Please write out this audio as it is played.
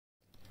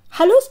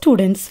Hello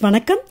students,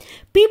 வணக்கம்.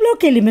 P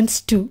block elements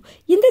 2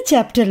 இந்த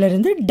சாப்டர்ல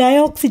இருந்து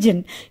Dioxygen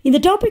இந்த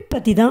டாபிக்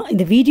பத்தி தான்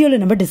இந்த வீடியோல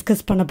நம்ம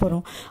டிஸ்கஸ் பண்ண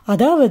போறோம்.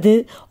 அதாவது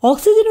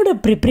ஆக்ஸிஜனோட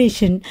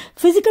preparation,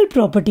 physical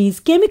properties,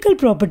 chemical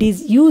properties,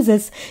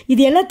 uses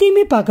இது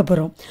எல்லாத்தையுமே பார்க்க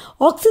போறோம்.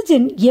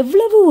 ஆக்ஸிஜன்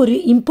எவ்வளவு ஒரு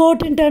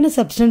இம்பார்ட்டன்ட்டான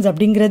சப்ஸ்டன்ஸ்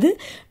அப்படிங்கிறது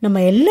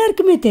நம்ம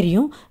எல்லாருக்குமே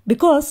தெரியும்.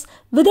 Because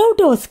without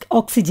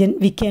oxygen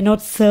we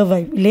cannot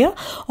survive இல்லையா?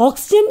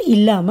 ஆக்ஸிஜன்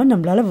இல்லாம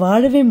நம்மளால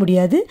வாழவே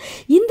முடியாது.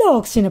 இந்த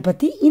ஆக்ஸிஜனை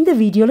பத்தி இந்த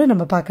வீடியோல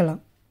நம்ம பார்க்கலாம்.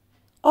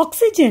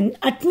 ஆக்சிஜன்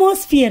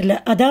அட்மாஸ்பியர்ல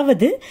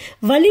அதாவது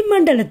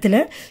வளிமண்டலத்தில்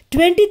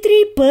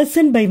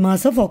 23% பை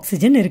மாஸ் ஆஃப்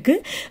ஆக்சிஜன் இருக்கு.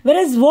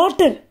 whereas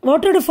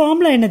வாட்டரோட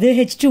ஃபார்முலா என்னது?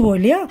 H2O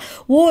இல்லையா?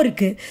 O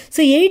இருக்கு.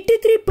 So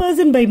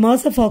 83% by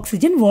mass of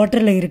oxygen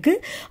வாட்டர்ல இருக்கு.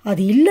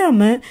 அது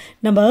இல்லாம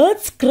நம்ம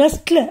எர்த்ஸ்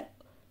கிரஸ்ட்ல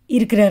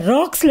இருக்கிற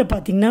ராக்ஸில்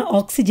பார்த்தீங்கன்னா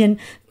ஆக்சிஜன்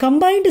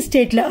கம்பைன்டு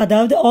ஸ்டேட்டில்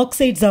அதாவது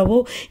ஆக்சைட்ஸாவோ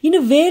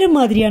இன்னும் வேறு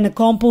மாதிரியான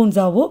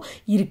காம்பவுண்ட்ஸாவோ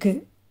இருக்கு.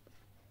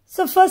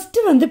 So first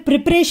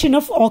preparation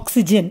of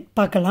oxygen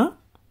பார்க்கலாம்.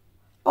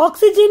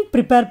 ஆக்சிஜன்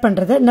ப்ரிப்பேர்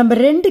பண்ணுறதை நம்ம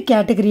 2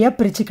 கேட்டகரியாக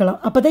பிரிச்சுக்கலாம்.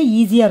 அப்போ தான்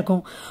ஈஸியாக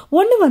இருக்கும்.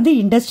 ஒன்று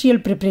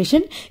இண்டஸ்ட்ரியல்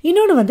ப்ரிப்ரேஷன்,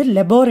 இன்னொன்று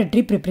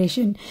லெபார்டரி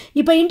ப்ரிப்ரேஷன்.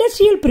 இப்போ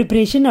இண்டஸ்ட்ரியல்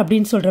ப்ரிப்ரேஷன்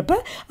அப்படின்னு சொல்கிறப்ப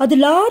அது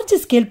லார்ஜ்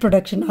ஸ்கேல்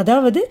ப்ரொடக்ஷன்,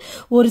 அதாவது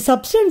ஒரு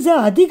சப்ஸ்டன்ஸை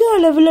அதிக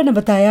அளவில்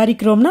நம்ம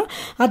தயாரிக்கிறோம்னா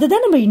அதை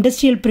தான் நம்ம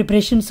இண்டஸ்ட்ரியல்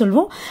ப்ரிப்ரேஷன்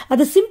சொல்லுவோம்.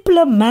 அதை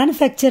சிம்பிளாக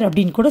மேனுஃபேக்சர்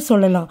அப்படின்னு கூட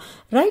சொல்லலாம்,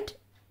 ரைட்?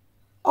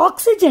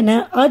 ஆக்சிஜனை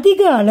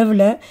அதிக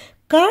அளவில்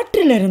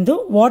காற்றில்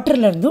இருந்தும்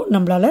வாட்டர்ல இருந்தும்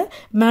நம்மளால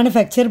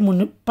மேனுஃபேக்சர்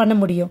பண்ண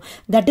முடியும்.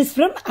 That is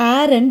from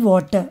air and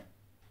water.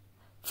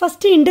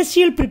 First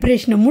industrial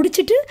ப்ரிப்பரேஷனை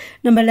முடிச்சுட்டு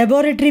நம்ம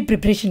லெபார்டரி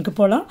ப்ரிப்பரேஷனுக்கு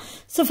போகலாம்.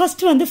 ஸோ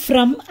ஃபர்ஸ்ட்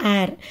ஃப்ரம்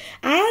ஏர்.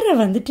 ஏரை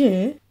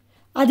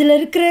அதில்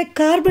இருக்கிற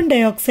carbon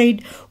di oxide,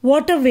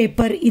 water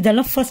vapour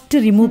இதெல்லாம் ஃபர்ஸ்ட்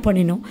ரிமூவ்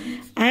பண்ணிடணும்.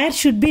 ஏர்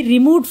should be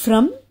remove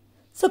from.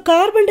 So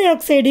carbon tie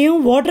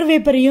ஆக்சைடையும் water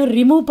வேப்பரையும்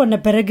remove பண்ண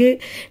பிறகு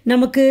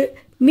நமக்கு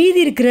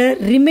மீதி இருக்கிற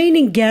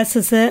ரிமைனிங்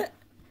கேஸஸை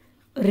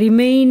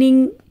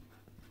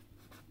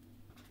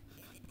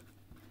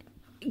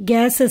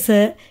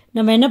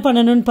நம்ம என்ன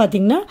பண்ணணும்னு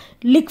பார்த்தீங்கன்னா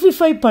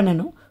லிக்விஃபை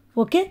பண்ணணும்.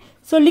 ஓகே,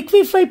 ஸோ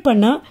லிக்விஃபை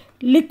பண்ணால்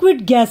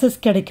லிக்விட் கேஸஸ்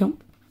கிடைக்கும்.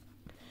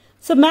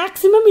 ஸோ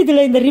மேக்ஸிமம்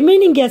இதில் இந்த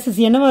ரிமைனிங்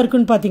கேஸஸ் என்னவா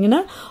இருக்குன்னு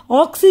பார்த்தீங்கன்னா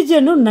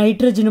ஆக்சிஜனும்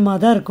நைட்ரஜனுமாக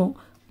தான் இருக்கும்,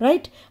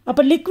 ரைட்?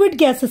 அப்போ லிக்விட்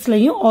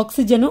கேஸஸ்லையும்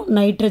ஆக்சிஜனும்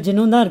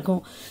நைட்ரஜனும் தான்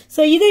இருக்கும்.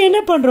 ஸோ இதை என்ன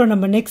பண்ணுறோம்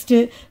நம்ம நெக்ஸ்ட்டு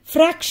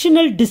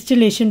ஃப்ராக்ஷனல்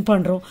டிஸ்டிலேஷன்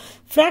பண்ணுறோம்.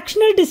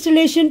 ஃப்ராக்ஷனல்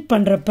டிஸ்டிலேஷன்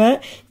பண்ணுறப்ப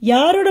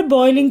யாரோட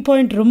பாய்லிங்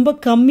பாயிண்ட் ரொம்ப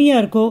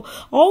கம்மியாக இருக்கோ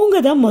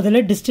அவங்க தான்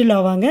முதல்ல டிஸ்டில்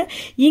ஆவாங்க.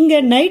 இங்கே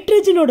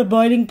நைட்ரஜனோட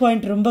பாய்லிங்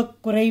பாயிண்ட் ரொம்ப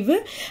குறைவு,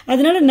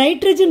 அதனால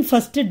நைட்ரஜன்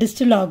ஃபஸ்ட்டு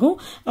டிஸ்டில் ஆகும்.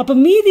 அப்போ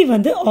மீதி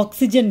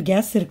ஆக்சிஜன்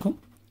கேஸ் இருக்கும்.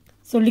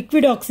 ஸோ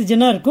லிக்விட்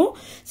ஆக்சிஜனாக இருக்கும்.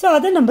 ஸோ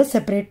அதை நம்ம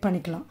செப்பரேட்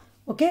பண்ணிக்கலாம்.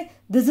 Okay,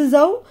 this is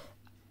how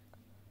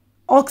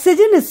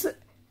oxygen is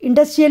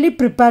industrially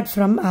prepared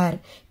from ஏர்.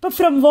 இப்போ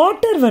ஃப்ரம்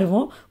வாட்டர்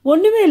வருவோம்.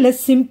 ஒன்றுமே இல்லை,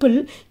 சிம்பிள்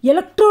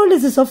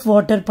எலக்ட்ராலிசிஸ் ஆஃப்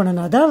வாட்டர்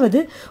பண்ணணும்.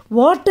 அதாவது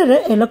வாட்டரை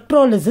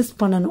எலக்ட்ராலிசிஸ்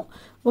பண்ணணும்.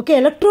 ஓகே,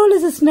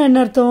 எலக்ட்ராலிசிஸ்னா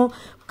என்ன அர்த்தம்?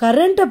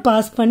 கரண்ட்டை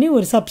பாஸ் பண்ணி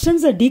ஒரு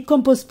சப்ஸ்டன்ஸை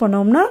டீகம்போஸ்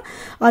பண்ணோம்னா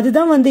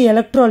அதுதான்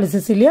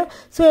எலக்ட்ராலிசிஸ் இல்லையா?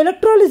 ஸோ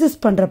எலக்ட்ராலிசிஸ்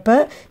பண்ணுறப்ப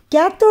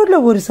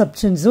கேத்தோடில் ஒரு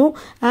சப்ஸ்டன்ஸும்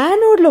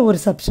ஆனோடில் ஒரு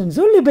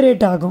சப்ஸ்டன்ஸும்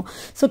லிபரேட் ஆகும்.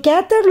 ஸோ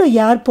கேத்தோடில்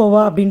யார்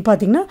போவா அப்படின்னு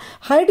பார்த்தீங்கன்னா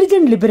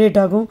ஹைட்ரஜன் லிபரேட்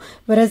ஆகும்.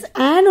 வெரஸ்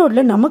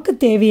ஆனோடில் நமக்கு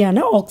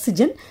தேவையான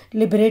ஆக்சிஜன்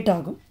லிபரேட்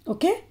ஆகும்.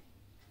 Okay,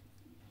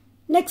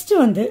 next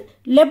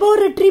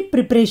laboratory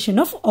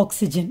preparation of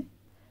oxygen.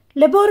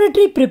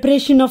 Laboratory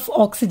preparation of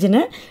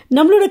ஆக்சிஜனை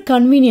நம்மளோட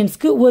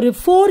கன்வீனியன்ஸ்க்கு ஒரு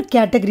 4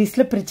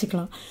 கேட்டகரிஸில்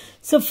பிரிச்சுக்கலாம்.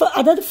 ஸோ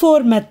அதாவது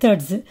 4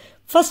 மெத்தட்ஸ்.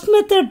 ஃபர்ஸ்ட்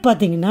மெத்தட்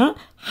பார்த்தீங்கன்னா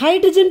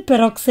ஹைட்ரஜன்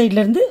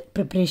பெராக்சைட்லேருந்து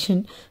ப்ரிப்பரேஷன்.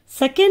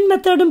 செகண்ட்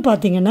மெத்தடும்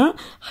பார்த்தீங்கன்னா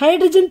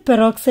ஹைட்ரஜன்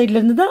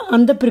பெராக்சைட்லேருந்து தான்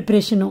அந்த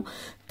ப்ரிப்பரேஷனும்.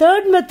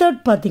 தேர்ட் மெத்தட்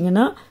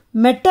பார்த்தீங்கன்னா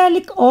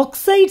மெட்டாலிக்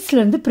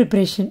ஆக்சைட்ஸ்லேருந்து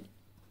ப்ரிப்பரேஷன்.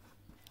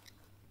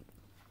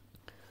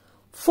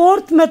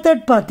 ஃபோர்த்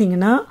மெத்தட்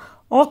பார்த்தீங்கன்னா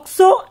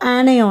ஆக்சோ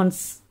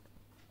ஆனயான்ஸ்,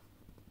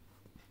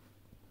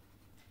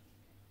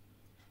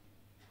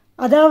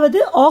 அதாவது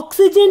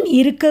ஆக்சிஜன்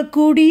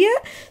இருக்கக்கூடிய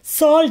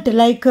சால்ட்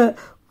லைக்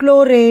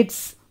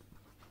குளோரேட்ஸ்,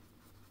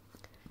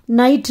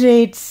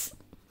 நைட்ரேட்ஸ்,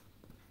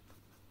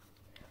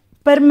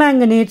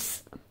 பெர்மாங்கனேட்ஸ்.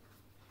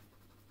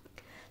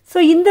 ஸோ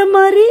இந்த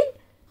மாதிரி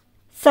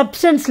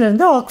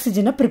சப்ஸ்டன்ஸ்லேருந்து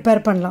ஆக்சிஜனை ப்ரிப்பேர்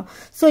பண்ணலாம்.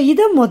 ஸோ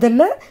இதை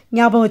முதல்ல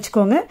ஞாபகம்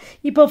வச்சுக்கோங்க.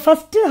 இப்போ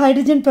first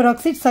hydrogen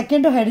peroxide,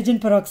 second hydrogen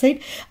peroxide.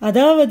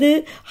 அதாவது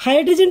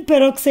ஹைட்ரஜன்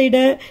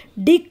பெராக்சைடை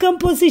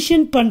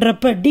டீகம்போசிஷன்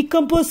பண்ணுறப்ப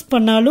டீகம்போஸ்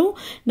பண்ணாலும்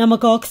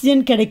நமக்கு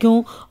ஆக்சிஜன்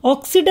கிடைக்கும்,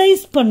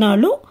 ஆக்சிடைஸ்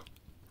பண்ணாலும்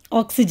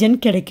ஆக்சிஜன்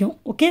கிடைக்கும்.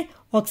 Okay,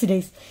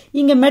 oxidise.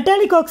 இங்கே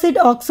மெட்டாலிக் ஆக்சைடு,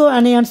 ஆக்சோ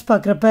அனயான்ஸ்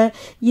பார்க்குறப்ப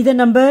இதை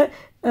நம்ம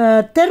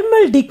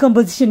தெர்மல்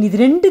டீகம்போசிஷன்,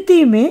 இது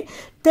ரெண்டுத்தையுமே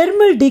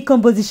தெர்மல்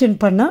டீகம்போசிஷன்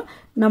பண்ணால்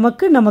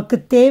நமக்கு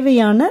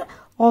தேவையான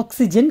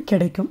ஆக்சிஜன்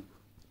கிடைக்கும்.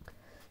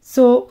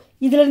 ஸோ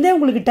இதுலேருந்தே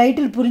உங்களுக்கு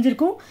டைட்டில்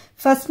புரிஞ்சிருக்கும்.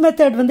 First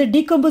method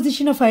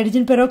decomposition of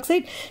hydrogen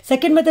peroxide,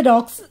 second method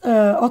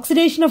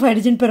oxidation of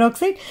hydrogen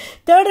peroxide,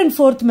 third and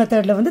fourth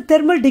மெத்தடில்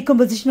thermal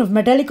decomposition of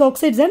metallic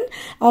oxides and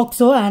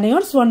ஆக்சோ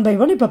anions. 1 by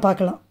 1 இப்போ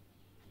பார்க்கலாம்.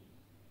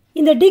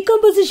 இந்த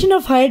டீகம்போசிஷன்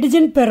ஆஃப்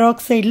ஹைட்ரஜன்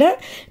பெராக்சைடில்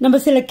நம்ம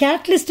சில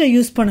கேட்டலிஸ்ட்டை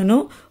யூஸ்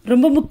பண்ணணும்.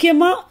 ரொம்ப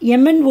முக்கியமாக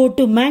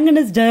MnO2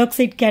 manganese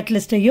டயோக்சைடு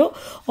கேட்டலிஸ்ட்டையோ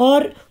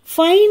R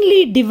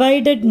finally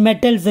divided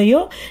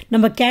மெட்டல்ஸையோ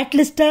நம்ம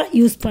கேட்டலிஸ்டாக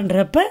யூஸ்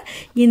பண்ணுறப்ப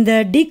இந்த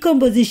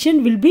decomposition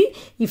will be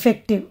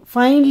effective.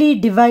 Finally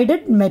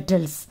divided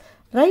metals,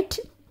 right?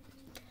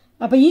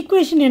 அப்போ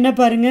ஈக்குவேஷன் என்ன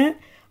பாருங்கள்,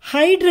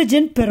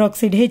 ஹைட்ரஜன்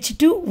பெராக்சைடு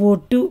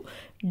H2O2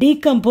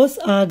 டீகம்போஸ்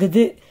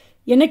ஆகுது.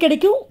 என்ன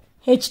கிடைக்கும்?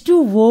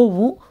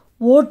 H2Oவும்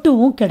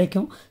O2வும்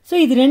கிடைக்கும். ஸோ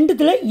இது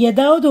ரெண்டுத்தில்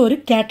ஏதாவது ஒரு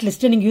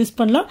கேட்டலிஸ்ட்டை நீங்கள் யூஸ்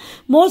பண்ணலாம்.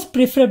 Most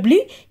preferably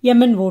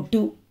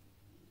MnO2.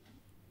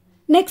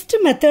 Next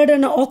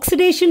மெத்தடான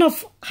oxidation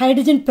of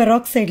hydrogen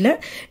பெராக்சைடில்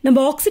நம்ம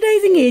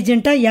ஆக்சிடைசிங்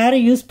ஏஜெண்ட்டாக யாரை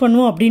யூஸ்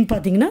பண்ணுவோம் அப்படின்னு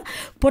பார்த்தீங்கன்னா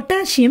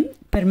பொட்டாசியம்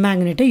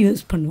பெர்மேங்கனேட்டை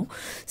யூஸ் பண்ணுவோம்.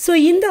 ஸோ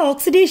இந்த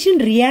ஆக்சிடேஷன்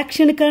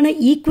ரியாக்ஷனுக்கான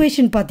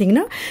ஈக்குவேஷன்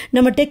பார்த்தீங்கன்னா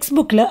நம்ம டெக்ஸ்ட்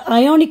புக்கில்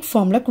அயானிக்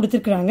ஃபார்மில்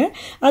கொடுத்துருக்குறாங்க.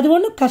 அது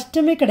ஒன்றும்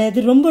கஷ்டமே கிடையாது,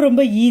 ரொம்ப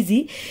ரொம்ப ஈஸி.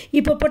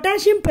 இப்போ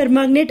பொட்டாசியம்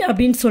பெர்மேங்கனேட்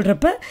அப்படின்னு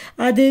சொல்கிறப்ப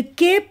அது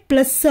K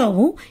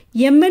ப்ளஸ்ஸாகவும்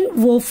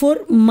MnO4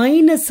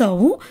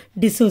 மைனஸாகவும்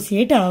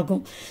டிசோசியேட்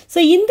ஆகும். ஸோ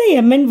இந்த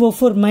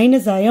MnO4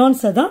 மைனஸ்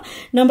அயான்ஸை தான்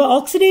நம்ம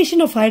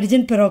ஆக்சிடேஷன் ஆஃப்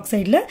ஹைட்ரஜன்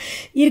பெராக்சைடில்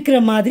இருக்கிற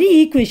மாதிரி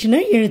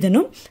ஈக்குவேஷனை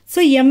எழுதணும். So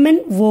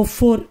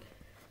MnO4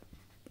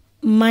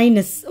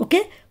 minus, okay,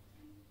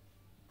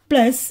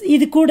 plus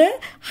இது கூட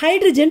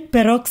ஹைட்ரஜன்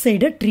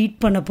பெராக்சைடை ட்ரீட்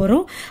பண்ண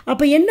போகிறோம்.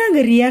 அப்போ என்ன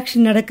அங்கே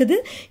ரியாக்ஷன் நடக்குது?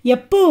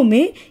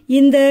 எப்போவுமே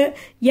இந்த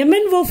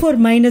MnO4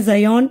 மைனஸ்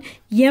அயான்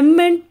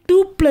Mn2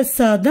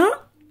 ப்ளஸ்ஸாக தான்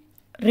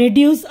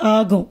ரெடியூஸ்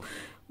ஆகும்.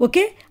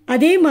 ஓகே,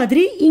 அதே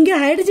மாதிரி இங்கே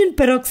ஹைட்ரஜன்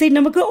பெராக்சைடு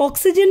நமக்கு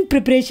ஆக்சிஜன்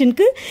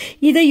ப்ரிப்ரேஷனுக்கு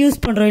இதை யூஸ்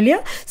பண்ணுறோம் இல்லையா?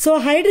 ஸோ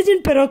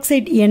ஹைட்ரஜன்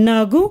பெராக்சைடு என்ன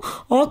ஆகும்?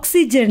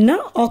 ஆக்சிஜன்னா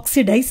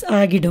ஆக்சிடைஸ்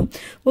ஆகிடும்.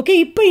 ஓகே,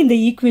 இப்போ இந்த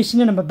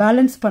ஈக்குவேஷனை நம்ம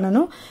பேலன்ஸ்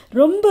பண்ணணும்.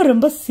 ரொம்ப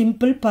ரொம்ப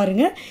சிம்பிள்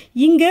பாருங்கள்.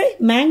 இங்கே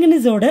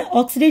மேங்கனீஸோட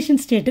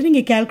ஆக்சிடேஷன் ஸ்டேட்டை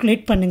நீங்கள்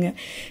கேல்குலேட் பண்ணுங்கள்.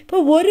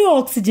 இப்போ ஒரு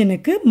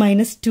ஆக்சிஜனுக்கு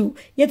 -2.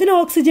 எத்தனை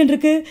ஆக்சிஜன்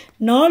இருக்குது?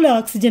 4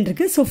 ஆக்சிஜன்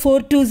இருக்குது. So 4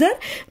 2s are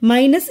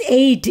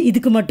 -8.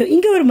 இதுக்கு மட்டும்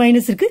இங்கே ஒரு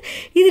மைனஸ் இருக்குது.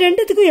 இது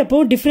ரெண்டுத்துக்கும்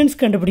எப்போவும் டிஃப்ரென்ஸ்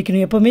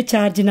கண்டுபிடிக்கணும். எப்போவுமே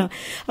சார்ஜ்னா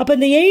அப்போ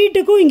இந்த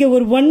 8க்கும் இங்கே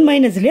ஒரு 1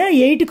 மைனஸ் இல்லையா?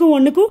 8க்கும்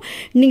 1க்கும்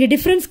நீங்கள்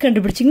டிஃப்ரென்ஸ்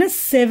கண்டுபிடிச்சிங்கன்னா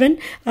 7,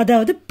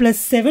 அதாவது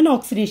 +7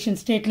 ஆக்சிடேஷன்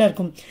ஸ்டேட்டில்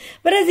இருக்கும்.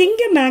 வேறஸ்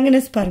இங்கே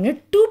மேங்கனஸ் பாருங்கள்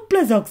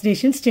 2+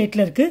 ஆக்சிடேஷன்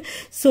ஸ்டேட்டில் இருக்குது.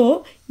 ஸோ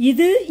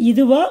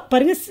இதுவாக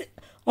பாருங்கள்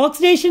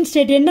ஆக்சிடேஷன்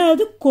ஸ்டேட் என்ன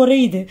ஆகுது?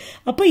 குறையுது.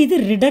 அப்போ இது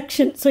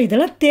ரிடக்ஷன். ஸோ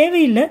இதெல்லாம்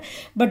தேவையில்லை,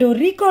 பட் ஒரு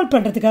ரீகால்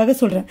பண்ணுறதுக்காக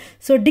சொல்கிறேன்.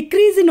 ஸோ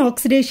டிக்ரீஸ் இன்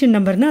ஆக்சிடேஷன்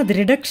நம்பர்னா அது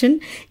ரிடக்ஷன்.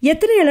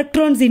 எத்தனை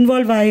எலக்ட்ரான்ஸ்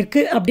இன்வால்வ்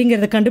ஆகிருக்கு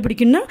அப்படிங்கிறத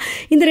கண்டுபிடிக்கணும்னா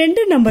இந்த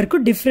ரெண்டு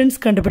நம்பருக்கும் டிஃப்ரென்ஸ்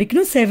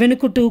கண்டுபிடிக்கணும்.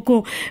 7க்கும்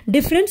 2க்கும்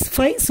difference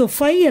 5. So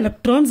 5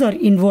 electrons R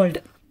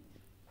involved.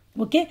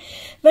 Okay,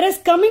 whereas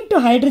coming to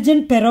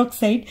hydrogen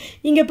peroxide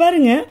இங்கே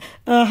பாருங்கள்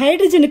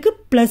ஹைட்ரஜனுக்கு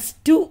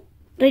 +2,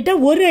 ரைட்டா?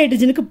 ஒரு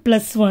ஹைட்ரஜனுக்கு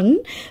 +1,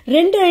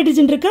 2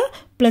 ஹைட்ரஜன் இருக்கா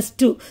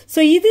 +2. ஸோ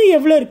இது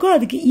எவ்வளோ இருக்கோ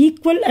அதுக்கு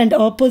ஈக்குவல் அண்ட்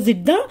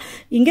ஆப்போசிட் தான்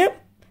இங்கே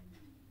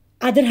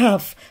அதர்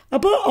ஹாஃப்.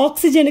 அப்போ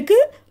ஆக்சிஜனுக்கு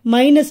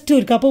 -2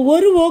 இருக்குது. அப்போ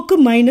ஒரு ஓக்கு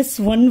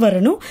 -1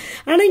 வரணும்.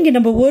 ஆனால் இங்கே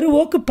நம்ம ஒரு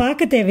ஓக்கு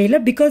பார்க்க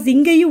தேவையில்லை, பிகாஸ்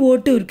இங்கேயும்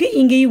O2 இருக்குது,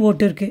 இங்கேயும்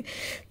O2 இருக்குது.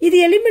 இது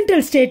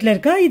எலிமெண்டல் ஸ்டேட்டில்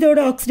இருக்கா? இதோட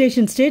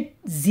ஆக்சிடேஷன் ஸ்டேட்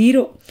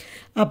 0.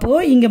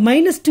 அப்போது இங்கே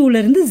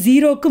 -2லேருந்து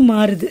 0க்கு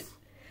மாறுது.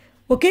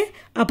 ஓகே,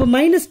 அப்போ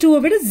 -2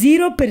 விட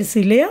 0 பெருசு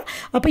இல்லையா?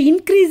 அப்போ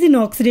இன்க்ரீஸ் இன்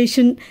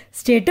ஆக்சிடேஷன்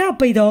ஸ்டேட்டா?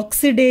 அப்போ இது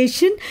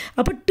ஆக்சிடேஷன்.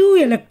 அப்போ 2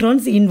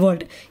 எலக்ட்ரான்ஸ்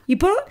இன்வால்வ்டு.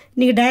 இப்போ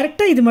நீங்கள்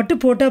டைரெக்டாக இது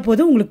மட்டும் போட்டால்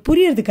போதும், உங்களுக்கு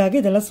புரியறதுக்காக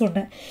இதெல்லாம்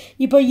சொன்னேன்.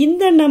 இப்போ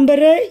இந்த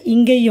நம்பரை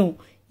இங்கேயும்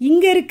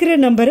இங்கே இருக்கிற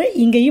நம்பரை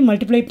இங்கேயும்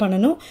மல்டிப்ளை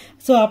பண்ணணும்.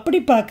 ஸோ அப்படி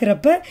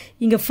பார்க்குறப்ப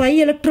இங்கே 5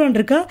 எலக்ட்ரான்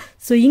இருக்கா?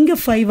 ஸோ இங்கே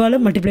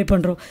 5ஆல் மல்டிப்ளை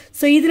பண்ணுறோம்.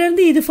 ஸோ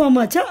இதுலேருந்து இது ஃபார்ம்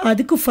ஆச்சா?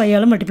 அதுக்கும்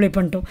 5ஆல் மல்டிப்ளை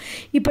பண்ணிட்டோம்.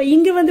 இப்போ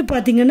இங்கே வந்து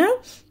பார்த்தீங்கன்னா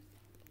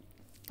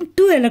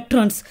 2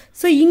 எலக்ட்ரான்ஸ்.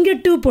 ஸோ இங்கே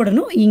 2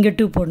 போடணும், இங்கே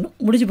 2 போடணும்,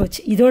 முடிஞ்சு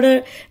போச்சு. இதோட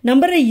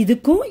நம்பரை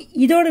இதுக்கும்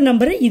இதோட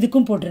நம்பரை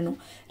இதுக்கும் போட்டுடணும்,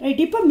 ரைட்?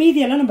 இப்போ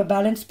மீதியெல்லாம் நம்ம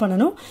பேலன்ஸ்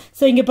பண்ணணும்.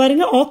 ஸோ இங்கே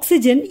பாருங்கள்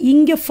ஆக்சிஜன்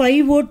இங்கே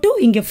 5O2,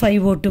 இங்கே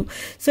 5O2.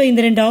 ஸோ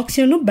இந்த ரெண்டு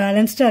ஆக்சிஜனும்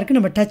பேலன்ஸ்டாக இருக்குது,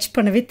 நம்ம டச்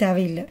பண்ணவே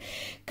தேவையில்லை.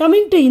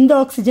 கம்மிங் டு இந்த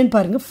ஆக்சிஜன்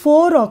பாருங்கள்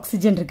 4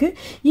 ஆக்சிஜன் இருக்குது,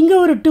 இங்கே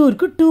ஒரு 2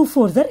 இருக்குது. 2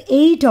 4s are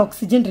 8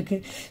 ஆக்சிஜன்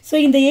இருக்குது. ஸோ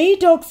இந்த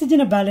 8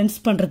 ஆக்சிஜனை பேலன்ஸ்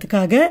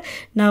பண்ணுறதுக்காக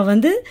நான்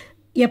வந்து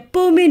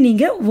எப்போவுமே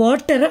நீங்கள்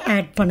வாட்டரை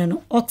ஆட் பண்ணணும்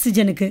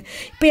ஆக்சிஜனுக்கு.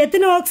 இப்போ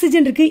எத்தனை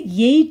ஆக்சிஜன் இருக்குது?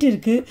 8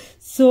 இருக்குது.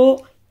 ஸோ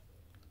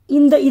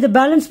இதை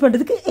பேலன்ஸ்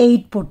பண்ணுறதுக்கு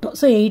 8 போட்டோம்.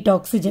 So 8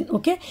 oxygen.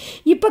 ஓகே,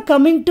 இப்போ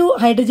கம்மிங் டு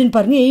ஹைட்ரஜன்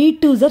பாருங்கள் 8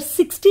 2s are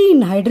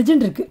 16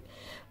 ஹைட்ரஜன் இருக்குது.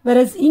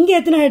 வேறஸ் இங்கே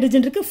எத்தனை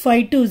ஹைட்ரஜன் இருக்குது?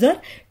 5 2s are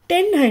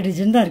 10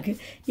 ஹைட்ரஜன் தான் இருக்குது.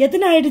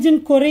 எத்தனை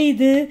ஹைட்ரஜன்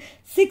குறையுது?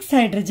 6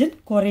 ஹைட்ரஜன்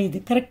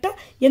குறையுது. கரெக்டாக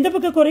எந்த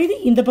பக்கம் குறையுது?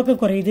 இந்த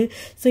பக்கம் குறையுது.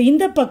 ஸோ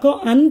இந்த பக்கம்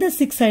அந்த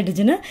 6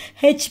 ஹைட்ரஜனை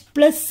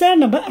H+ஆக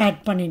நம்ம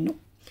ஆட் பண்ணிடணும்.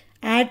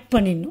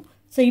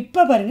 ஸோ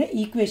இப்போ பாருங்கள்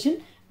ஈக்குவேஷன்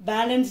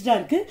பேலன்ஸ்டாக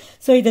இருக்குது.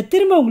 ஸோ இதை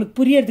திரும்ப உங்களுக்கு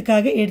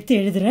புரியறதுக்காக எடுத்து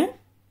எழுதுகிறேன்.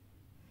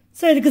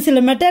 ஸோ இதுக்கு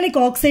சில மெட்டாலிக்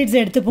ஆக்சைட்ஸ்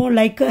எடுத்துப்போம்,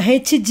 லைக்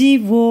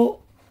HgO,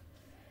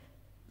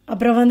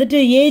 அப்புறம் வந்துட்டு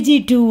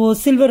Ag2O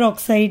silver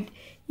oxide,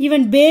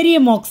 even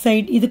barium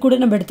oxide, இது கூட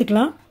நம்ம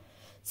எடுத்துக்கலாம்.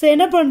 ஸோ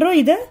என்ன பண்ணுறோம்?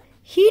 இதை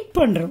ஹீட்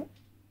பண்ணுறோம்.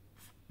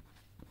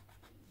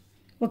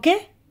 ஓகே,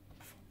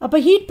 அப்போ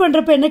ஹீட்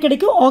பண்ணுறப்ப என்ன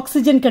கிடைக்கும்?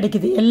 ஆக்சிஜன்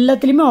கிடைக்குது.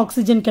 எல்லாத்துலேயுமே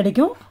ஆக்சிஜன்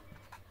கிடைக்கும்.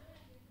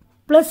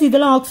 ப்ளஸ்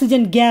இதெல்லாம்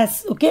ஆக்சிஜன் கேஸ்.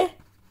 ஓகே,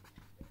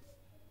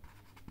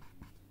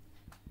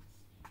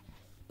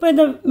 இப்போ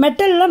இந்த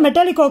மெட்டல்லாம்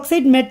மெட்டாலிக்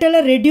ஆக்சைடு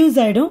மெட்டலாக ரெடியூஸ்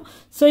ஆகிடும்.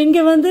 ஸோ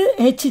இங்கே வந்து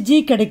ஹெச்ஜி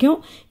கிடைக்கும்,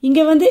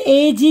 இங்கே வந்து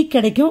ஏஜி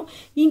கிடைக்கும்,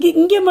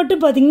 இங்கே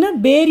மட்டும் பார்த்தீங்கன்னா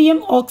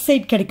பேரியம்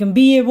ஆக்சைடு கிடைக்கும்,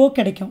 BaO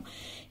கிடைக்கும்.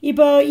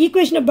 இப்போ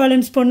ஈக்குவேஷனை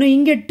பேலன்ஸ் பண்ணணும்.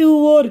 இங்கே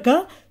 2O இருக்கா,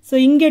 ஸோ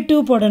இங்கே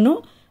 2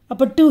 போடணும்,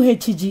 அப்போ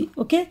 2Hg.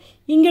 ஓகே,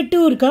 இங்கே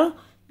 2 இருக்கா,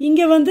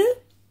 இங்கே வந்து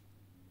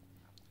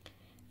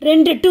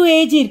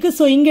 2AG இருக்குது,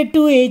 ஸோ இங்கே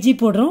 2AG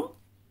போடுறோம்.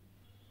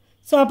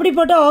 ஸோ அப்படி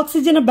போட்டால்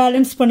ஆக்சிஜனை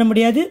பேலன்ஸ் பண்ண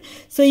முடியாது.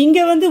 ஸோ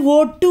இங்கே வந்து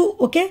O2.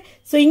 ஓகே,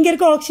 ஸோ இங்கே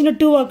இருக்க ஆக்சிஜனை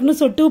 2 ஆக்கணும்.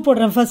 ஸோ 2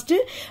 போடுறேன் ஃபஸ்ட்டு.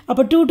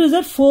 அப்போ 2 2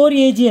 சார்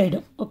 4Ag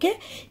ஆகிடும். ஓகே,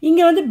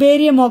 இங்கே வந்து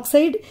பேரியம்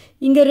ஆக்சைடு,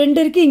 இங்கே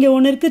 2 இருக்குது, இங்கே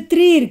 1 இருக்குது,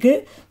 3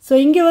 இருக்குது. ஸோ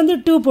இங்கே வந்து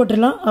 2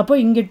 போட்டுடலாம். அப்போ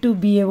இங்கே 2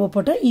 BaO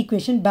போட்டால்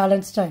ஈக்குவேஷன்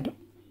பேலன்ஸ்ட் ஆகிடும்.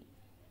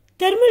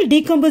 Thermal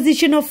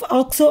decomposition of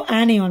ஆக்சோ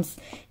ஆனியான்ஸ்.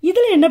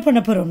 இதில் என்ன பண்ண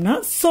போகிறோம்னா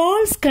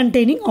சால்ட்ஸ்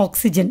கண்டெய்னிங்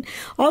ஆக்சிஜன்.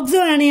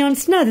 ஆக்சோ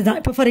ஆனியான்ஸ்னால் அதுதான்.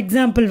 இப்போ ஃபார்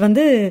எக்ஸாம்பிள்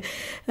வந்து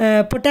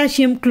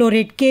potassium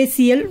chlorate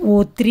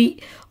KClO3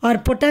 R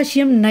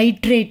potassium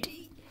nitrate.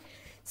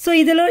 So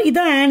இதெல்லாம்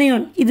இதான்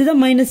ஆனியான்,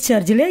 இதுதான் மைனஸ்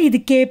சார்ஜ் இல்லையா?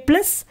 இது K+,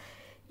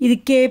 இது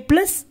K+,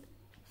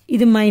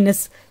 இது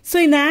மைனஸ். ஸோ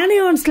இந்த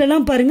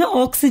ஆனியான்ஸ்லாம் பாருங்கள்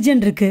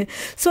ஆக்சிஜன் இருக்குது.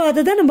 ஸோ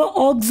அதை தான் நம்ம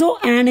ஆக்சோ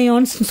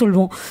ஆனியான்ஸ்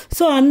சொல்லுவோம்.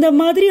 ஸோ அந்த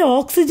மாதிரி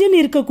ஆக்சிஜன்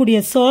இருக்கக்கூடிய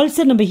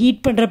சால்ட்ஸை நம்ம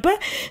ஹீட் பண்ணுறப்ப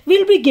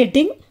will be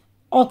getting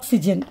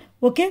oxygen.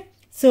 Okay,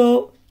 so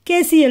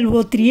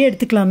KClO3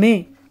 எடுத்துக்கலாமே.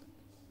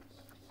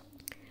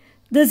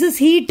 This is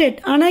heated.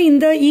 ஆனால்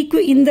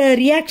இந்த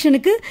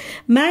ரியாக்ஷனுக்கு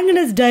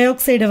மேங்கனஸ் டை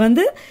ஆக்சைடை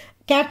வந்து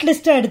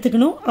கேட்டலிஸ்டாக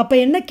எடுத்துக்கணும். அப்போ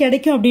என்ன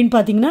கிடைக்கும் அப்படின்னு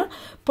பார்த்தீங்கன்னா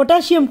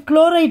பொட்டாசியம்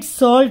குளோரைட்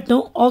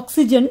சால்ட்டும்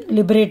ஆக்சிஜன்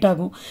லிபரேட்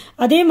ஆகும்.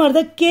 அதே மாதிரி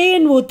தான்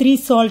KNO3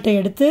 சால்ட்டை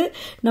எடுத்து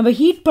நம்ம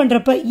ஹீட்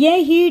பண்ணுறப்ப,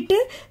 ஏன் ஹீட்டு?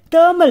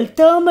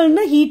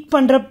 தேர்மல்னா ஹீட்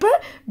பண்ணுறப்ப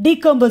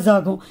டீகம்போஸ்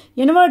ஆகும்.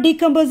 என்னவா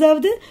டீகம்போஸ்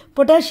ஆகுது?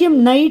 பொட்டாசியம்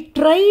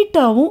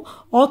நைட்ரைட்டாகவும்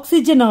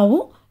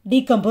ஆக்சிஜனாகவும்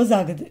டீகம்போஸ்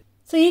ஆகுது.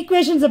 ஸோ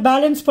ஈக்குவேஷன்ஸை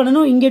பேலன்ஸ்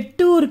பண்ணணும். இங்கே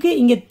 2 இருக்குது,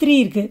 இங்கே 3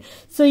 இருக்குது.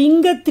 ஸோ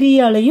இங்கே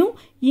 3ஆலையும்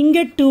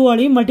இங்கே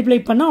 2ஆலையும் மல்டிப்ளை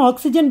பண்ணால்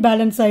ஆக்சிஜன்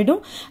பேலன்ஸ்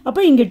ஆகிடும்.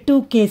 அப்போ இங்கே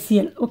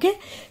 2KCl. ஓகே,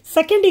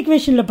 செகண்ட்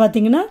ஈக்குவேஷனில்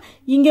பார்த்தீங்கன்னா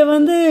இங்கே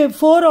வந்து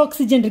 4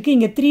 ஆக்சிஜன் இருக்குது,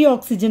 இங்கே 3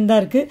 ஆக்சிஜன்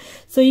தான் இருக்குது.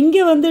 ஸோ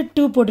இங்கே வந்து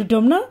 2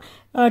 போட்டுட்டோம்னா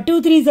 2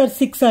 3s are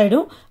 6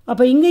 ஆகிடும்.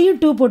 அப்போ இங்கேயும்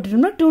 2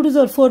 போட்டுட்டோம்னா 2 2s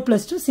are 4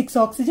 + 2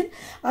 6 oxygen.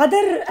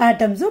 Other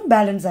ஆட்டம்ஸும்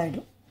balance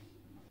ஆகிடும்.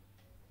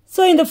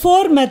 ஸோ இந்த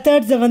 4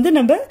 மெத்தட்ஸை வந்து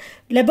நம்ம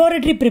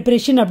லெபார்டரி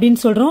ப்ரிப்பரேஷன் அப்படின்னு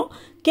சொல்கிறோம்.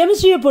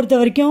 கெமிஸ்ட்ரியை பொறுத்த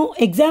வரைக்கும்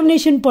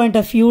எக்ஸாமினேஷன் பாயிண்ட்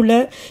ஆஃப் வியூவில்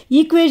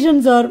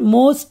ஈக்குவேஷன்ஸ் ஆர்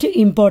மோஸ்ட்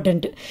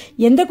இம்பார்ட்டண்ட்.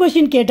 எந்த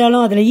கொஷின்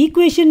கேட்டாலும் அதில்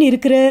ஈக்குவேஷன்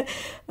இருக்கிற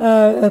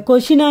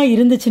கொஷினாக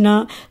இருந்துச்சுன்னா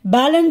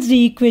பேலன்ஸ்டு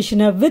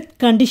ஈக்குவேஷனை வித்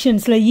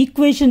கண்டிஷன்ஸில்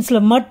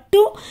ஈக்குவேஷன்ஸில்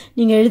மட்டும்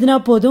நீங்கள் எழுதினா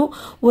போதும்.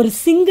 ஒரு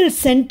சிங்கிள்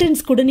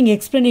சென்டென்ஸ் கூட நீங்கள்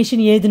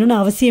எக்ஸ்ப்ளனேஷன் எழுதணும்னு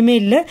அவசியமே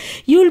இல்லை.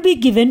 You will be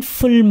given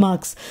full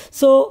marks.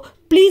 So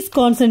please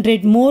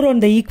concentrate more on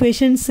the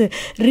equations.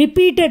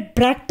 Repeated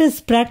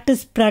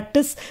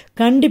practice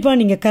கண்டிப்பாக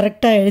நீங்கள்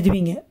கரெக்டாக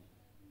எழுதுவீங்க.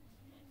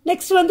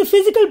 நெக்ஸ்ட் வந்து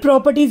physical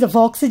properties of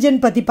oxygen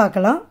பற்றி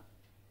பார்க்கலாம்.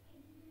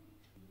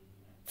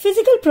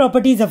 physical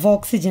properties of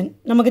oxygen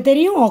நமக்கு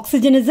தெரியும்.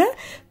 oxygen is a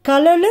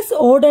colorless,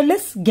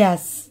 odorless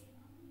gas.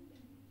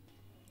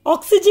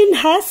 oxygen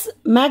has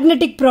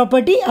magnetic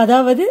property,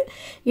 அதாவது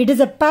it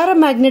is a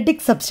paramagnetic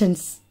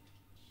substance.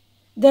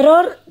 There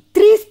are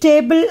 3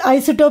 stable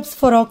isotopes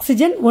for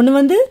oxygen. One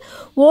வந்து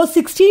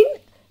O16,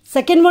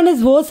 second one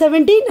is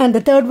O17 and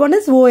the third one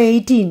is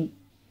O18.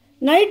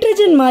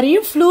 Nitrogen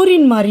மாதிரியும்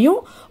fluorine மாதிரியும்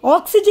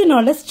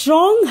ஆக்சிஜனால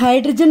strong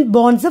hydrogen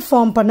பாண்ட்ஸை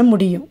form பண்ண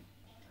முடியும்.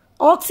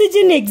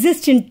 Oxygen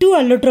exist in 2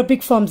 allotropic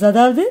forms,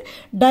 அதாவது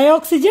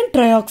டயோக்சிஜன்,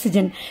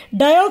 ட்ரையாக்சிஜன்.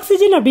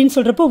 டயோக்சிஜன் அப்படின்னு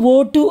சொல்கிறப்போ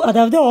O2,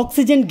 அதாவது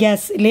oxygen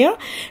case இல்லையா?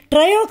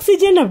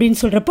 ட்ரையாக்சிஜன் அப்படின்னு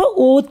சொல்கிறப்போ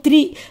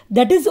O3,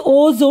 தட் இஸ்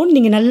ஓசோன்.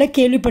 நீங்கள் நல்லா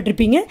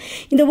கேள்விப்பட்டிருப்பீங்க.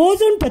 இந்த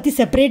ஓசோன் பற்றி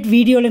செப்பரேட்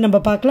வீடியோவில்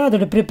நம்ம பார்க்கலாம்.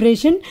 அதோட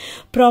ப்ரிப்ரேஷன்,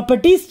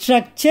 ப்ராப்பர்ட்டி,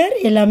 ஸ்ட்ரக்சர்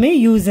எல்லாமே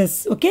யூசஸ்.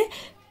 ஓகே,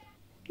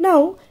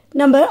 நவ்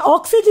நம்ம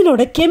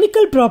ஆக்சிஜனோட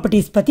கெமிக்கல்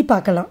ப்ராப்பர்ட்டிஸ் பற்றி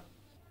பார்க்கலாம்.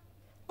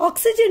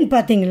 ஆக்சிஜன்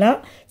பார்த்தீங்களா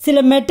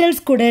சில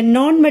மெட்டல்ஸ் கூட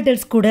நான்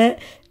மெட்டல்ஸ் கூட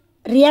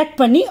ரியாக்ட்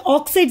பண்ணி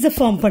ஆக்சைட்ஸை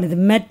ஃபார்ம் பண்ணுது.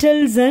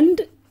 மெட்டல்ஸ்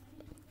அண்ட்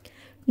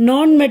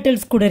நான்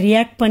மெட்டல்ஸ் கூட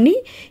ரியாக்ட் பண்ணி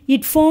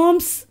it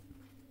forms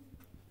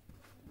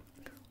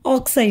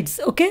oxides.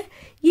 Okay,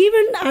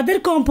 even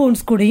other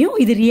compounds கூடயும்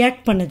இது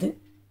ரியாக்ட் பண்ணுது.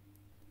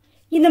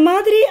 இந்த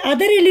மாதிரி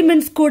அதர்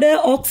எலிமெண்ட்ஸ் கூட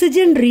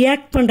ஆக்சிஜன்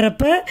ரியாக்ட்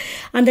பண்ணுறப்ப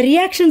அந்த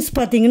ரியாக்ஷன்ஸ்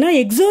பார்த்தீங்கன்னா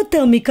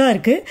எக்ஸோதெர்மிக்காக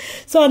இருக்குது.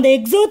 ஸோ அந்த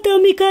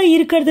எக்ஸோதெர்மிக்காக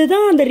இருக்கிறது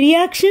தான் அந்த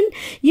ரியாக்ஷன்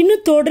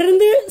இன்னும்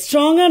தொடர்ந்து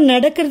ஸ்ட்ராங்காக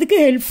நடக்கிறதுக்கு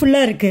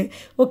ஹெல்ப்ஃபுல்லாக இருக்குது.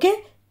 ஓகே,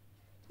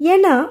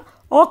 ஏன்னா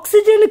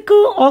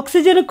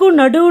ஆக்சிஜனுக்கும்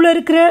நடுவில்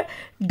இருக்கிற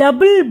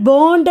டபுள்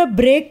பாண்டை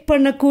பிரேக்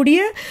பண்ணக்கூடிய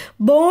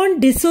பாண்ட்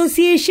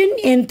டிசோசியேஷன்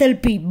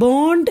என்தல்பி,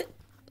 பாண்ட்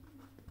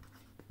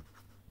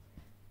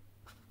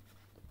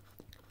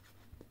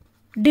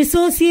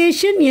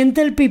டிசோசியேஷன்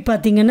என்தல்பி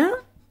பார்த்தீங்கன்னா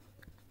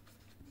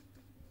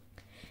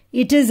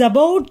இட் இஸ்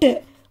அபவுட்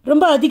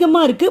ரொம்ப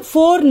அதிகமாக இருக்குது.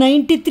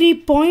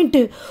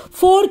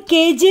 493.4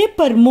 kg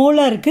per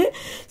molar இருக்குது.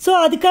 ஸோ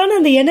அதுக்கான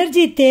அந்த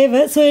எனர்ஜி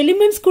தேவை. ஸோ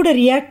எலிமெண்ட்ஸ் கூட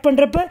ரியாக்ட்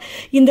பண்ணுறப்ப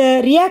இந்த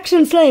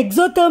ரியாக்ஷன்ஸ்லாம்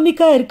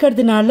எக்ஸோதெர்மிக்காக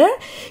இருக்கிறதுனால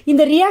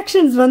இந்த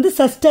ரியாக்ஷன்ஸ் வந்து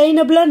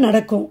சஸ்டைனபிளாக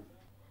நடக்கும்.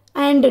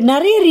 அண்ட்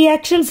நிறைய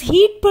ரியாக்ஷன்ஸ்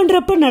ஹீட்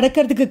பண்ணுறப்ப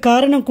நடக்கிறதுக்கு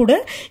காரணம் கூட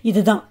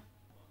இதுதான்.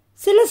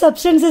 சில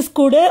சப்ஸ்டன்சஸ்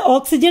கூட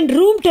ஆக்சிஜன்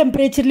ரூம்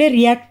டெம்பரேச்சர்லேயே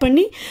ரியாக்ட்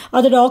பண்ணி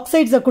அதோட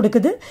ஆக்சைட்ஸை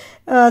கொடுக்குது.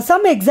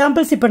 சம்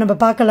எக்ஸாம்பிள்ஸ் இப்போ நம்ம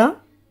பார்க்கலாம்.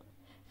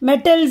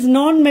 மெட்டல்ஸ்,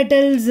 நான்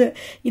மெட்டல்ஸ்,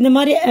 இந்த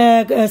மாதிரி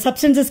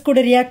சப்ஸ்டன்சஸ் கூட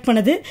ரியாக்ட்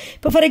பண்ணுது.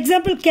 இப்போ ஃபார்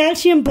எக்ஸாம்பிள்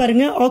கால்சியம்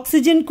பாருங்கள்,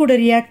 ஆக்சிஜன் கூட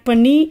ரியாக்ட்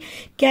பண்ணி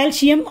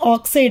கால்சியம்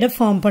ஆக்சைடை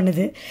ஃபார்ம்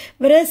பண்ணுது.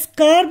 வேறஸ்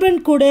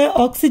கார்பன் கூட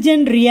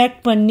ஆக்சிஜன்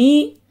ரியாக்ட் பண்ணி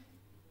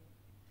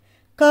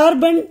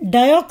கார்பன்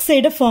டை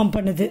ஆக்சைடை ஃபார்ம்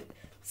பண்ணுது,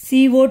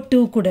 CO2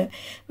 கூட.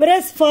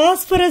 வேறஸ்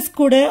ஃபாஸ்பரஸ்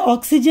கூட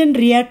ஆக்சிஜன்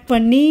ரியாக்ட்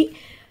பண்ணி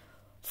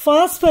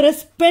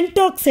ஃபாஸ்பரஸ்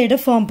பென்டாக்சைடை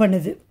ஃபார்ம்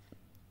பண்ணுது.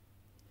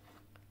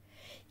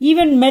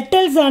 ஈவன்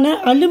மெட்டல்ஸ் ஆன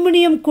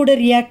அலுமினியம் கூட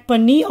ரியாக்ட்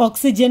பண்ணி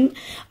oxygen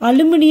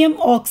aluminium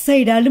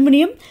oxide,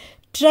 aluminium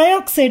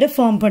ட்ரைஆக்சைடை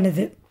form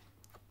பண்ணுது.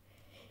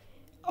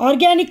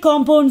 ஆர்கானிக்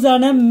காம்பவுண்ட்ஸ்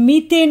ஆன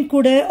மீத்தேன்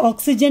கூட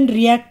ஆக்சிஜன்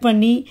ரியாக்ட்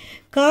பண்ணி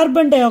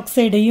கார்பன் டை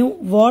ஆக்சைடையும்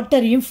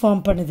வாட்டரையும்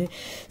ஃபார்ம் பண்ணுது.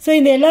 ஸோ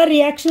இந்த எல்லா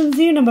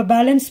ரியாக்ஷன்ஸையும் நம்ம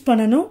பேலன்ஸ்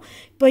பண்ணணும்.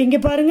 இப்போ இங்கே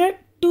பாருங்கள்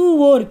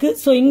 2O இருக்குது.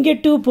 ஸோ இங்கே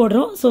 2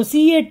 போடுறோம். ஸோ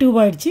Ca2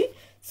 ஆயிடுச்சு.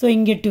 ஸோ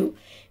இங்கே 2.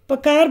 இப்போ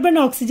கார்பன்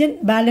ஆக்சிஜன்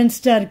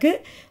பேலன்ஸ்டாக இருக்குது.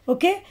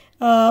 ஓகே.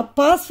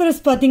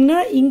 பாஸ்பரஸ் பார்த்தீங்கன்னா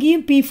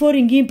இங்கேயும் P4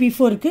 இங்கேயும்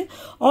P4 இருக்குது.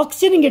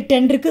 ஆக்சிஜன் இங்கே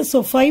 10 இருக்குது. ஸோ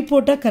 5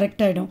 போட்டால்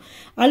கரெக்ட் ஆகிடும்.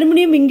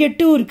 அலுமினியம் இங்கே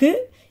 2 இருக்குது,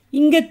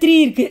 இங்கே 3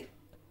 இருக்குது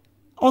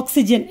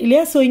ஆக்சிஜன்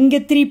இல்லையா. ஸோ இங்கே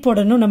 3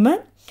 போடணும் நம்ம.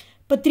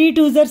 இப்போ 3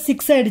 2s are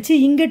 6 ஆகிடுச்சு.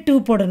 இங்கே 2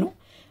 போடணும்.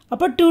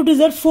 அப்போ 2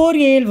 2s are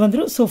 4Al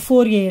வந்துடும். So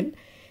 4Al.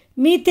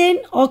 மீத்தேன்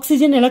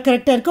ஆக்சிஜன் எல்லாம்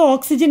கரெக்டாக இருக்குது.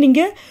 ஆக்சிஜன்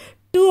இங்கே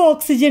 2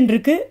 ஆக்சிஜன்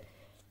இருக்குது,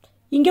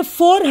 இங்கே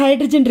 4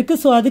 ஹைட்ரஜன்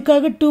இருக்குது. ஸோ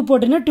அதுக்காக 2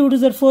 போட்டோன்னா 2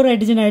 2s are 4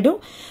 ஹைட்ரஜன் ஆகிடும்.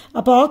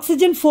 அப்போ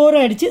ஆக்சிஜன் 4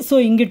 ஆகிடுச்சு. ஸோ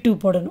இங்கே 2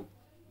 போடணும்.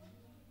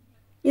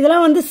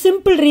 இதெல்லாம் வந்து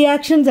simple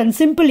reactions and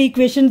simple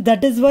equations.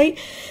 That is why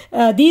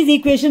these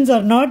equations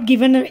R not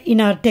given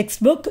in our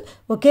text book.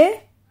 Okay.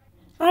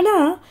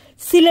 ஆனால்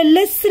சில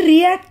லெஸ்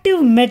ரியாக்டிவ்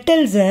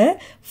மெட்டல்ஸை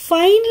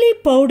ஃபைன்லி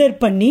பவுடர்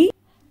பண்ணி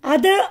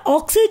அதை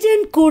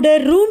ஆக்சிஜன் கூட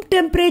ரூம்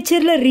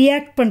டெம்பரேச்சரில்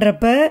ரியாக்ட்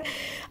பண்ணுறப்ப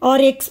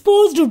ஆர்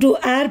எக்ஸ்போஸ்டு டு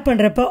ஏர்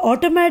பண்ணுறப்ப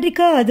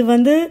ஆட்டோமேட்டிக்காக அது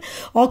வந்து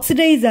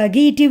ஆக்சிடைஸ்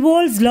ஆகி it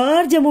evolves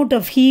large amount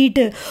of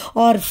heat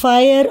R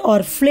fire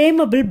R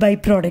flammable by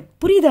product.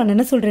 புரியுதா நான்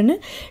என்ன சொல்கிறேன்னு?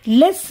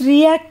 Less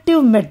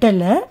reactive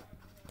மெட்டலை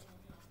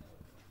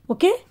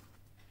okay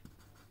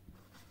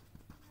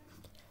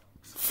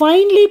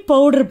finally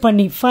powder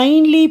பண்ணி,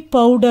 finally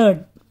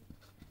powdered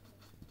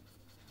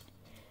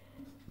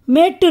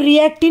made to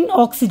react in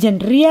oxygen,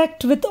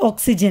 react with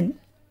oxygen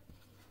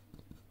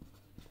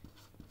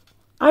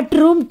at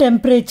room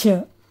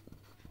temperature.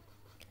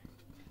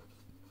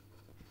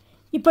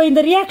 இப்போ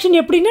இந்த reaction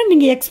எப்படின்னா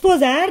நீங்கள்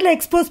ஏரில்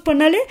எக்ஸ்போஸ்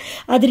பண்ணாலே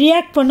அது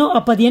ரியாக்ட் பண்ணும்.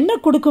 அப்போ அது என்ன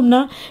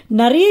கொடுக்கும்னா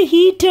நிறைய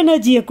ஹீட்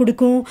எனர்ஜியை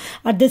கொடுக்கும்.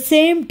 At the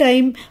same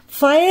time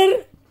fire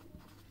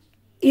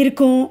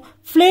இருக்கும்,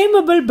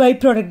 ஃப்ளேமபிள் பை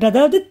ப்ராடக்ட்,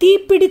 அதாவது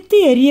தீப்பிடித்து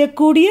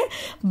எரியக்கூடிய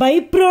பை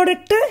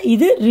ப்ராடக்டை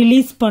இது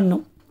ரிலீஸ்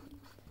பண்ணும்.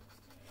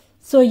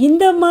 ஸோ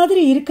இந்த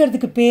மாதிரி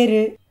இருக்கிறதுக்கு பேர்,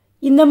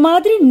 இந்த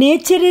மாதிரி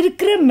நேச்சர்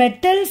இருக்கிற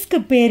மெட்டல்ஸ்க்கு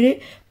பேர்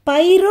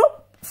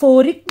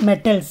பைரோஃபோரிக்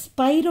மெட்டல்ஸ்.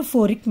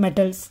 பைரோஃபோரிக்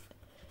metals,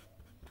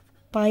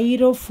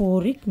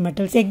 பைரோஃபோரிக்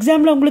metals.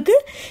 எக்ஸாம்பிள் உங்களுக்கு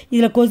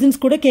இதில்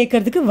கொஸ்டின்ஸ் கூட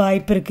கேட்கறதுக்கு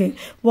வாய்ப்பு இருக்குது.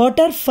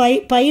 What are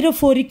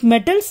பைரோஃபோரிக்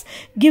metals,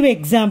 give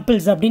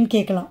examples அப்படின்னு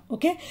கேட்கலாம்.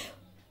 ஓகே.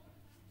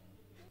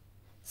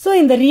 ஸோ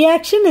இந்த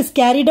ரியாக்ஷன் இஸ்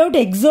கேரிட் அவுட்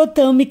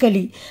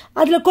எக்ஸோதெர்மிக்கலி.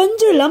 அதில்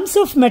கொஞ்சம் லம்ஸ்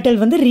ஆஃப் மெட்டல்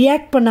வந்து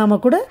ரியாக்ட்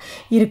பண்ணாமல் கூட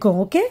இருக்கும்.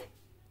 ஓகே.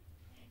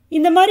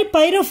 இந்த மாதிரி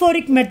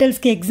பைரோஃபோரிக்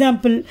மெட்டல்ஸ்க்கு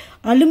example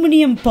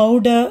aluminium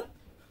powder,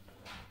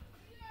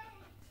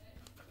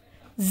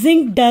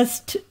 zinc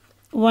dust,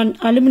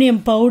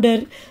 aluminium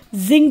powder,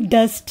 zinc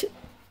dust,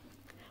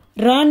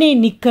 Rane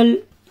nickel,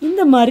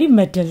 இந்த மாதிரி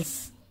metals.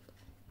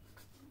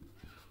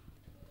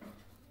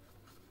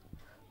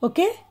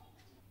 Okay.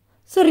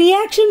 So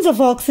reactions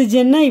of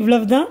ஆக்சிஜன்னா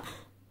இவ்வளவு தான்.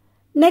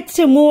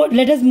 Next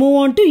let us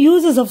move on to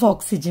uses of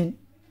oxygen.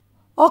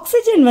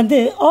 Oxygen வந்து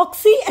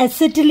ஆக்சி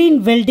அசிட்டிலின்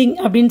வெல்டிங்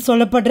அப்படின்னு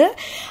சொல்லப்படுற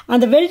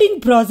அந்த வெல்டிங்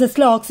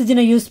ப்ராசஸில்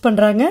ஆக்சிஜனை யூஸ்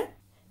பண்ணுறாங்க.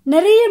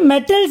 நிறைய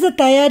மெட்டல்ஸை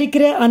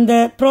தயாரிக்கிற அந்த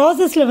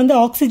ப்ராசஸில் வந்து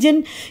ஆக்சிஜன்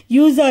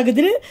யூஸ்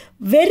ஆகுது.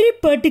 Very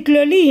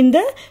particularly in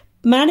the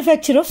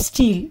manufacture of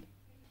steel.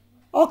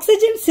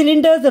 Oxygen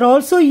cylinders are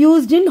also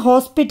used in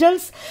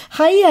hospitals,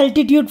 high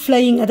altitude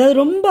flying, அதாவது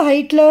ரொம்ப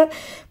ஹைட்டில்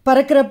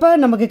பறக்கிறப்ப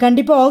நமக்கு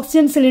கண்டிப்பாக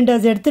ஆக்சிஜன்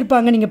சிலிண்டர்ஸ்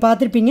எடுத்திருப்பாங்க, நீங்கள்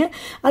பார்த்துருப்பீங்க.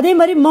 அதே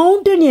மாதிரி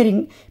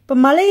மவுண்டனியரிங், இப்போ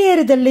மலை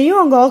ஏறுதல்லையும்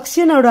அங்கே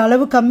ஆக்சிஜனோட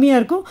அளவு கம்மியாக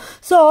இருக்கும்.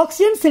 ஸோ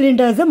ஆக்சிஜன்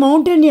சிலிண்டர்ஸை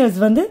மவுண்டனியர்ஸ்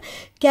வந்து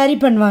கேரி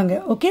பண்ணுவாங்க.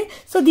 Okay.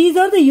 So these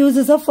are the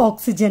uses of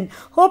oxygen.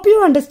 Hope you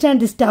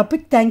understand this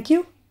topic. Thank you.